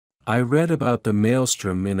I read about the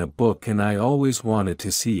Maelstrom in a book and I always wanted to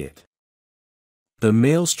see it. The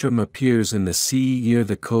Maelstrom appears in the sea near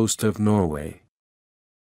the coast of Norway.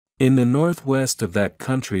 In the northwest of that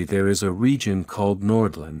country there is a region called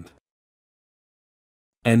Nordland.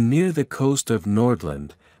 And near the coast of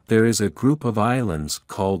Nordland, there is a group of islands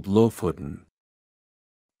called Lofoten.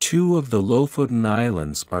 Two of the Lofoten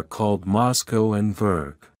Islands are called Moscow and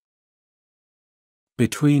Vurg.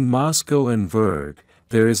 Between Moscow and Vurg,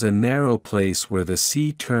 there is a narrow place where the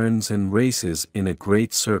sea turns and races in a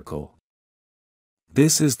great circle.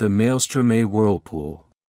 This is the Maelstrom whirlpool.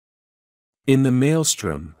 In the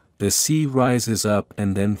Maelstrom, the sea rises up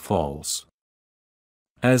and then falls.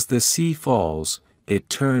 As the sea falls, it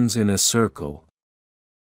turns in a circle.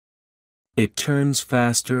 It turns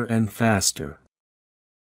faster and faster.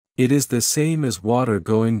 It is the same as water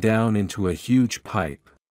going down into a huge pipe.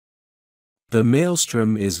 The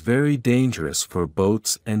Maelstrom is very dangerous for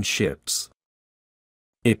boats and ships.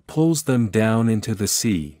 It pulls them down into the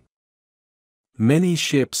sea. Many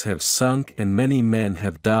ships have sunk and many men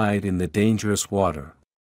have died in the dangerous water.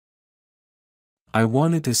 I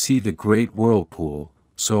wanted to see the great whirlpool,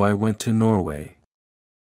 so I went to Norway.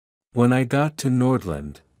 When I got to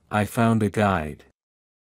Nordland, I found a guide.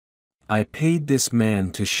 I paid this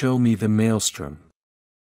man to show me the Maelstrom.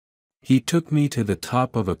 He took me to the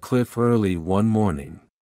top of a cliff early one morning.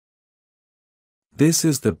 "This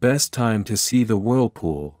is the best time to see the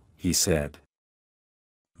whirlpool," he said.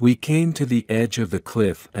 We came to the edge of the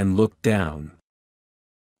cliff and looked down.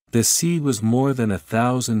 The sea was more than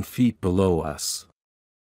 1,000 feet below us.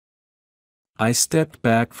 I stepped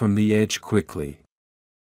back from the edge quickly.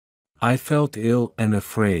 I felt ill and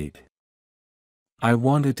afraid. I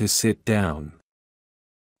wanted to sit down.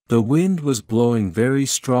 The wind was blowing very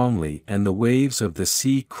strongly and the waves of the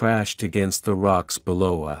sea crashed against the rocks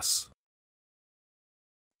below us.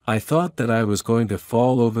 I thought that I was going to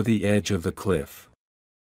fall over the edge of the cliff.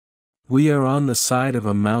 "We are on the side of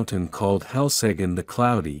a mountain called Helseggen the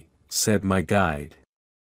Cloudy," said my guide.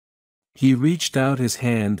 He reached out his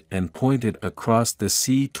hand and pointed across the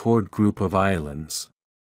sea toward a group of islands.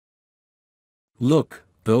 "Look,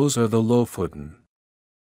 those are the Lofoten.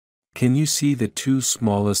 Can you see the two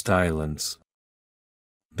smallest islands?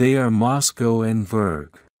 They are Moscow and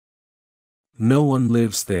Vurg. No one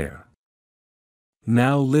lives there.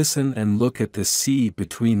 Now listen and look at the sea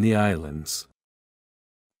between the islands."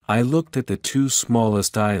 I looked at the two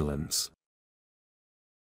smallest islands.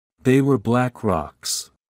 They were black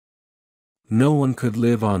rocks. No one could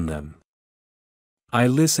live on them. I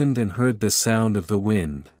listened and heard the sound of the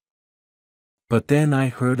wind. But then I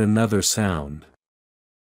heard another sound.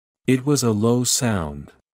 It was a low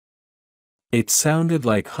sound. It sounded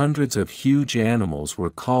like hundreds of huge animals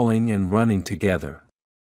were calling and running together.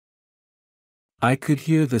 I could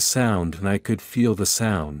hear the sound and I could feel the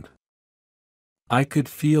sound. I could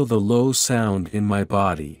feel the low sound in my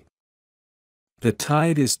body. "The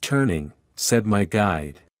tide is turning," said my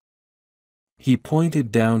guide. He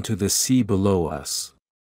pointed down to the sea below us.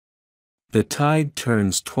 "The tide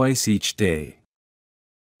turns twice each day.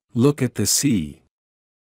 Look at the sea.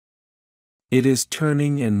 It is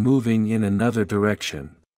turning and moving in another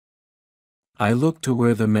direction." I looked to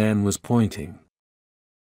where the man was pointing.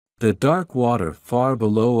 The dark water far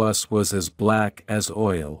below us was as black as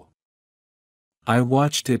oil. I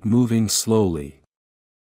watched it moving slowly.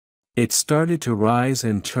 It started to rise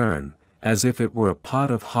and turn, as if it were a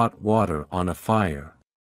pot of hot water on a fire.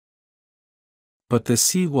 But the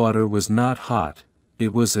seawater was not hot,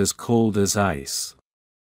 it was as cold as ice.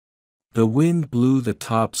 The wind blew the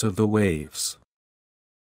tops of the waves.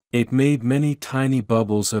 It made many tiny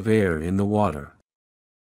bubbles of air in the water.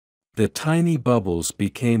 The tiny bubbles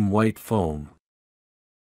became white foam.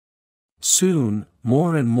 Soon,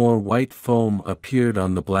 more and more white foam appeared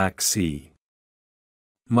on the Black Sea.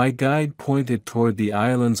 My guide pointed toward the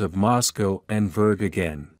islands of Moscow and Vurg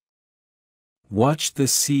again. "Watch the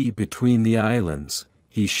sea between the islands,"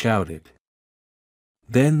 he shouted.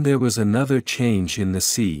 Then there was another change in the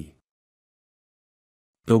sea.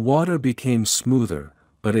 The water became smoother,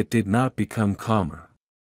 but it did not become calmer.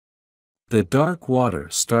 The dark water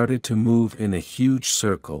started to move in a huge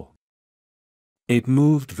circle. It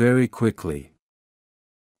moved very quickly.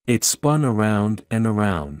 It spun around and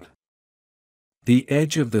around. The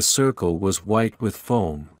edge of the circle was white with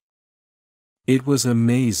foam. It was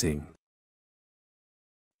amazing.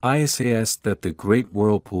 Is that the great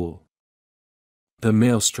whirlpool? The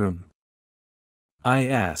Maelstrom? I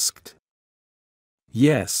asked.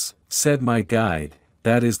 "Yes," said my guide,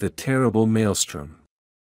 "that is the terrible Maelstrom.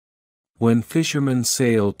 When fishermen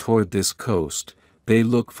sail toward this coast, they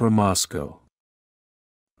look for Moscow.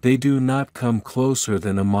 They do not come closer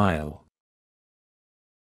than a mile.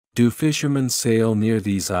 Do fishermen sail near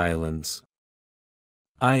these islands?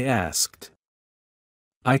 I asked.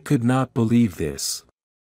 I could not believe this.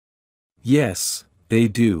 Yes, they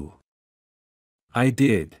do. I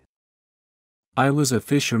did. I was a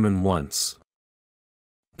fisherman once.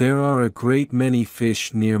 There are a great many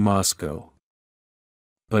fish near Moscow.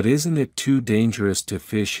 But isn't it too dangerous to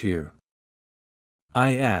fish here?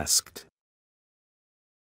 I asked.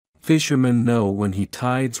 Fishermen know when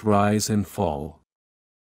tides rise and fall.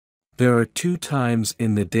 There are 2 times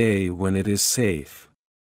in the day when it is safe.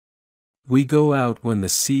 We go out when the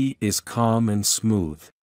sea is calm and smooth.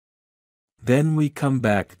 Then we come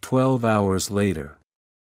back 12 hours later.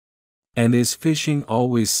 And is fishing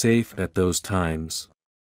always safe at those times?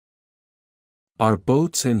 Are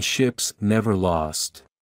boats and ships never lost?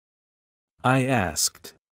 I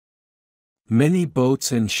asked. Many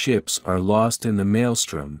boats and ships are lost in the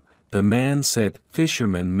Maelstrom, the man said.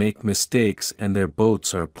 Fishermen make mistakes and their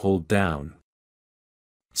boats are pulled down.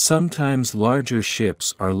 Sometimes larger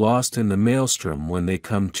ships are lost in the Maelstrom when they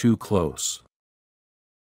come too close.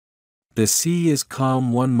 The sea is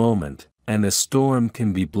calm one moment, and a storm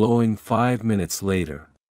can be blowing 5 minutes later.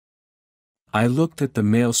 I looked at the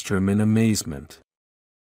Maelstrom in amazement.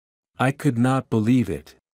 I could not believe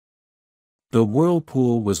it. The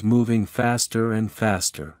whirlpool was moving faster and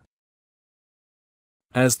faster.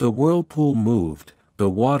 As the whirlpool moved, the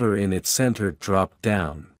water in its center dropped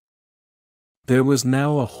down. There was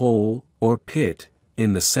now a hole, or pit,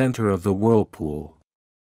 in the center of the whirlpool.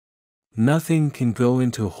 Nothing can go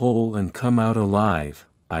into a hole and come out alive,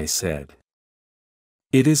 I said.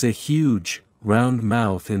 It is a huge, round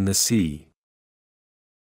mouth in the sea.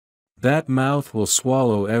 That mouth will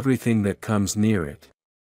swallow everything that comes near it.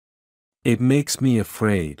 It makes me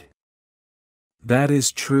afraid. That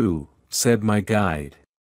is true, said my guide.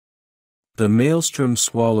 The Maelstrom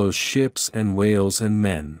swallows ships and whales and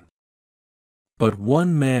men. But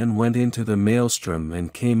one man went into the Maelstrom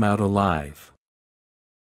and came out alive.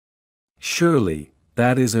 Surely,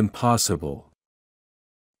 that is impossible.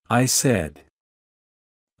 I said.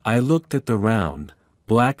 I looked at the round,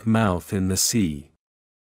 black mouth in the sea.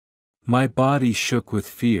 My body shook with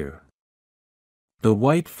fear. The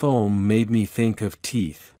white foam made me think of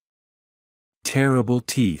teeth. Terrible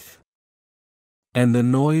teeth. And the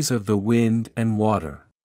noise of the wind and water.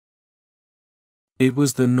 It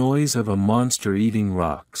was the noise of a monster eating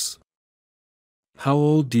rocks. How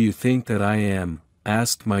old do you think that I am?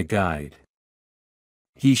 Asked my guide.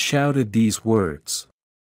 He shouted these words.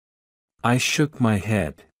 I shook my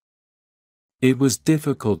head. It was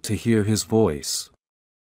difficult to hear his voice.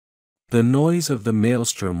 The noise of the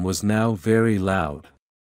Maelstrom was now very loud.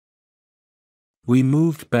 We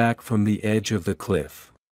moved back from the edge of the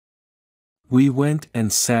cliff. We went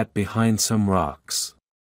and sat behind some rocks.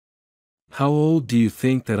 How old do you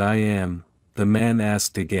think that I am? The man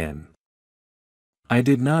asked again. I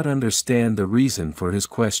did not understand the reason for his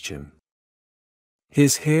question.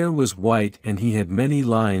 His hair was white and he had many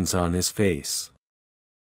lines on his face.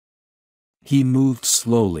 He moved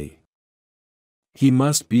slowly. He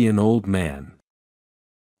must be an old man.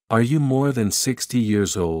 Are you more than 60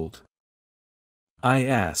 years old? I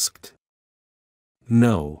asked.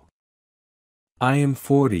 No. I am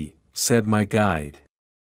 40, said my guide.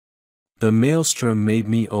 The Maelstrom made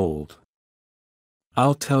me old.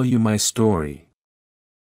 I'll tell you my story.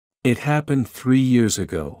 It happened 3 years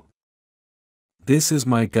ago. This is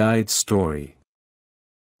my guide's story.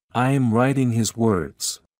 I am writing his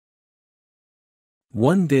words.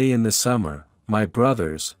 One day in the summer, my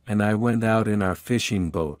brothers and I went out in our fishing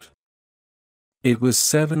boat. It was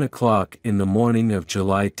 7 o'clock in the morning of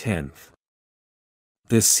July 10th.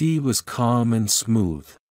 The sea was calm and smooth.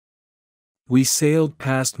 We sailed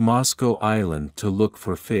past Moscow Island to look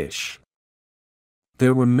for fish.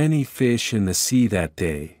 There were many fish in the sea that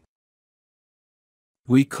day.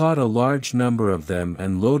 We caught a large number of them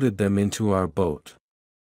and loaded them into our boat.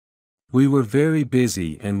 We were very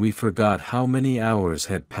busy and we forgot how many hours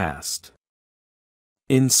had passed.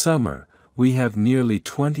 In summer, we have nearly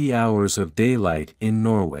 20 hours of daylight in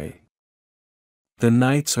Norway. The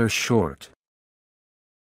nights are short.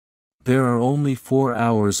 There are only 4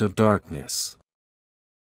 hours of darkness.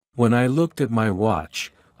 When I looked at my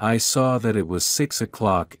watch, I saw that it was 6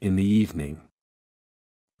 o'clock in the evening.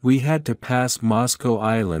 We had to pass Moscow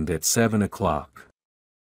Island at 7 o'clock.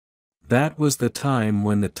 That was the time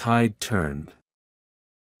when the tide turned.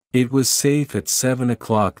 It was safe at 7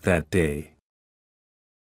 o'clock that day.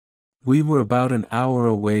 We were about an hour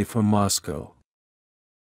away from Moscow.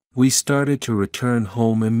 We started to return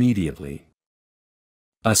home immediately.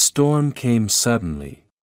 A storm came suddenly.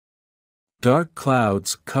 Dark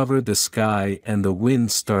clouds covered the sky and the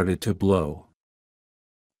wind started to blow.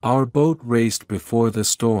 Our boat raced before the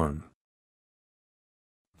storm.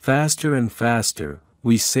 Faster and faster,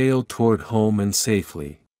 we sailed toward home and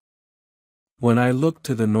safely. When I looked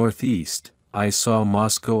to the northeast, I saw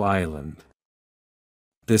Moscow Island.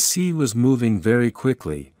 The sea was moving very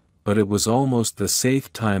quickly, but it was almost the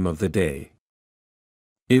safe time of the day.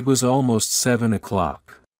 It was almost 7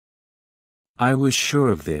 o'clock. I was sure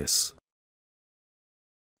of this.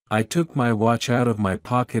 I took my watch out of my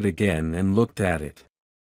pocket again and looked at it.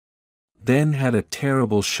 Then had a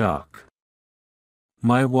terrible shock.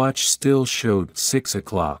 My watch still showed 6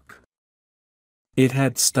 o'clock. It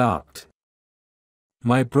had stopped.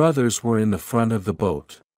 My brothers were in the front of the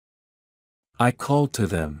boat. I called to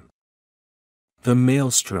them. "The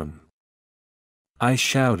Maelstrom!" I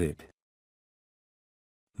shouted.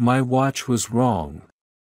 My watch was wrong.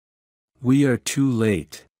 We are too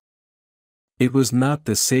late. It was not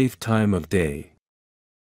the safe time of day.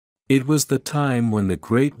 It was the time when the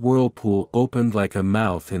great whirlpool opened like a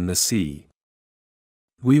mouth in the sea.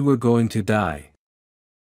 We were going to die.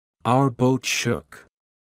 Our boat shook.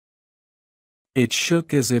 It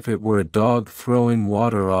shook as if it were a dog throwing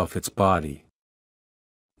water off its body.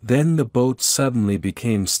 Then the boat suddenly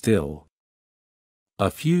became still.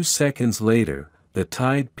 A few seconds later, the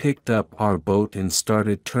tide picked up our boat and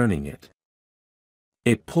started turning it.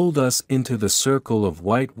 It pulled us into the circle of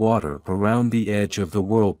white water around the edge of the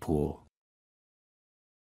whirlpool.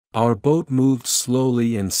 Our boat moved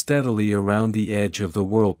slowly and steadily around the edge of the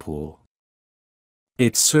whirlpool.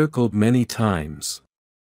 It circled many times.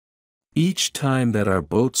 Each time that our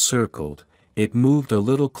boat circled, it moved a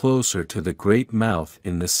little closer to the great mouth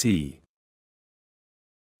in the sea.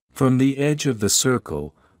 From the edge of the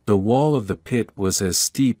circle, the wall of the pit was as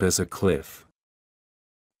steep as a cliff.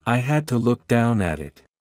 I had to look down at it.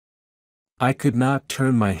 I could not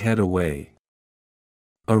turn my head away.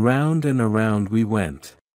 Around and around we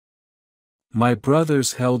went. My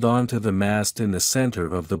brothers held on to the mast in the center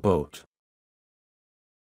of the boat.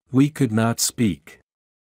 We could not speak.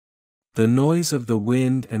 The noise of the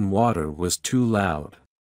wind and water was too loud.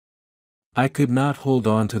 I could not hold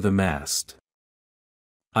on to the mast.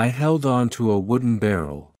 I held on to a wooden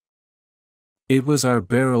barrel. It was our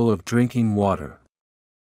barrel of drinking water.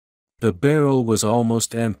 The barrel was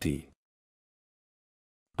almost empty.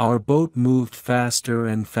 Our boat moved faster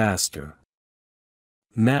and faster.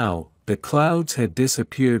 Now, the clouds had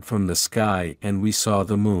disappeared from the sky and we saw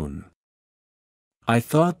the moon. I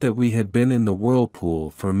thought that we had been in the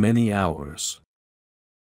whirlpool for many hours.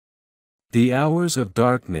 The hours of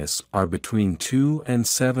darkness are between 2 and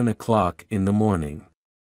 7 o'clock in the morning.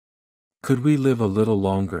 Could we live a little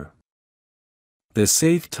longer? The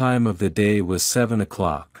safe time of the day was 7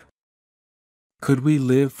 o'clock. Could we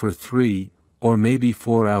live for 3, or maybe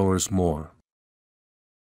 4 hours more?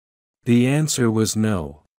 The answer was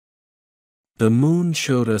no. The moon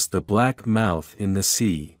showed us the black mouth in the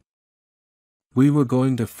sea. We were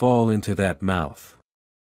going to fall into that mouth.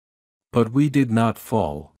 But we did not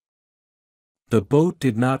fall. The boat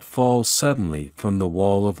did not fall suddenly from the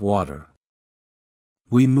wall of water.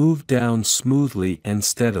 We moved down smoothly and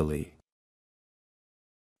steadily.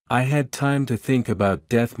 I had time to think about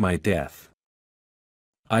my death.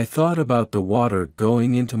 I thought about the water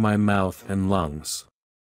going into my mouth and lungs.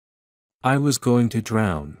 I was going to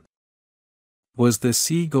drown. Was the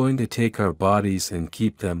sea going to take our bodies and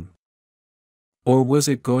keep them? Or was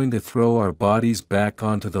it going to throw our bodies back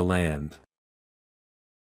onto the land?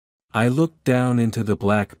 I looked down into the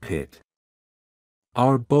black pit.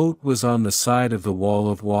 Our boat was on the side of the wall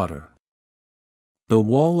of water. The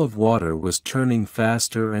wall of water was turning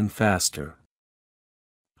faster and faster.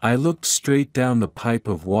 I looked straight down the pipe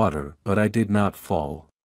of water, but I did not fall.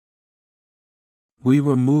 We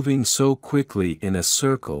were moving so quickly in a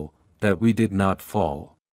circle that we did not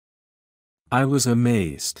fall. I was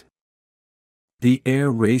amazed. The air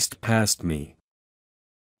raced past me.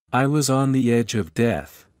 I was on the edge of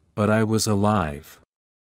death, but I was alive.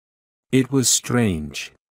 It was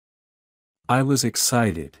strange. I was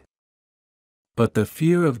excited. But the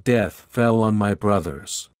fear of death fell on my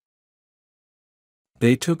brothers.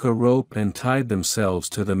 They took a rope and tied themselves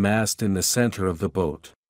to the mast in the center of the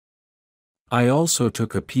boat. I also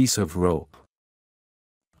took a piece of rope.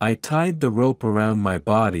 I tied the rope around my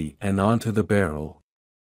body and onto the barrel.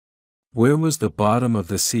 Where was the bottom of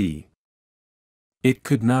the sea? It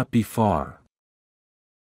could not be far.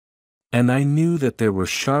 And I knew that there were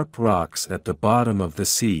sharp rocks at the bottom of the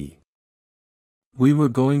sea. We were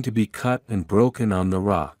going to be cut and broken on the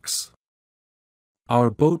rocks. Our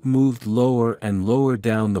boat moved lower and lower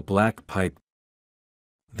down the black pipe.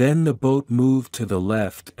 Then the boat moved to the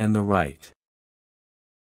left and the right.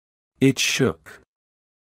 It shook.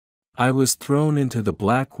 I was thrown into the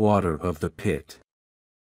black water of the pit.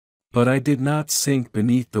 But I did not sink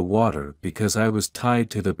beneath the water because I was tied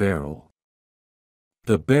to the barrel.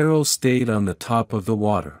 The barrel stayed on the top of the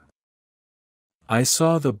water. I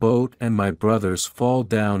saw the boat and my brothers fall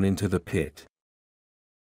down into the pit.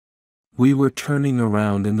 We were turning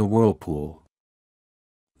around in the whirlpool.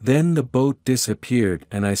 Then the boat disappeared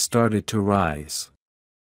and I started to rise.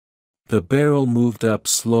 The barrel moved up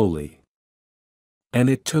slowly. And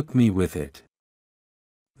it took me with it.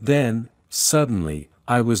 Then, suddenly,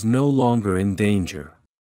 I was no longer in danger.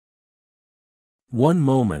 One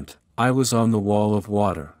moment, I was on the wall of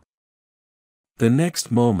water. The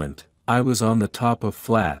next moment, I was on the top of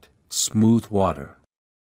flat, smooth water.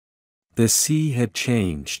 The sea had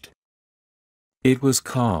changed. It was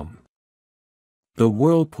calm. The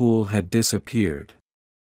whirlpool had disappeared.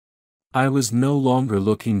 I was no longer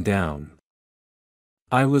looking down.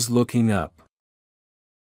 I was looking up.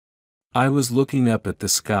 I was looking up at the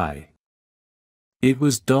sky. It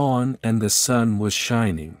was dawn and the sun was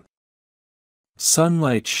shining.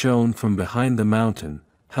 Sunlight shone from behind the mountain,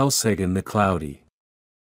 Helseggen the Cloudy.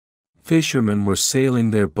 Fishermen were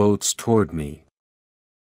sailing their boats toward me.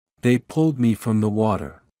 They pulled me from the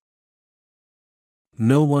water.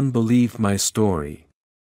 No one believed my story.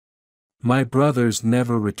 My brothers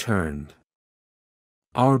never returned.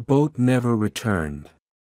 Our boat never returned.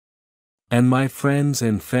 And my friends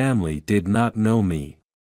and family did not know me.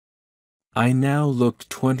 I now looked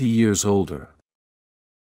 20 years older.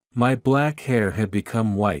 My black hair had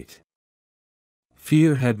become white.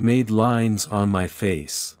 Fear had made lines on my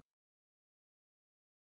face.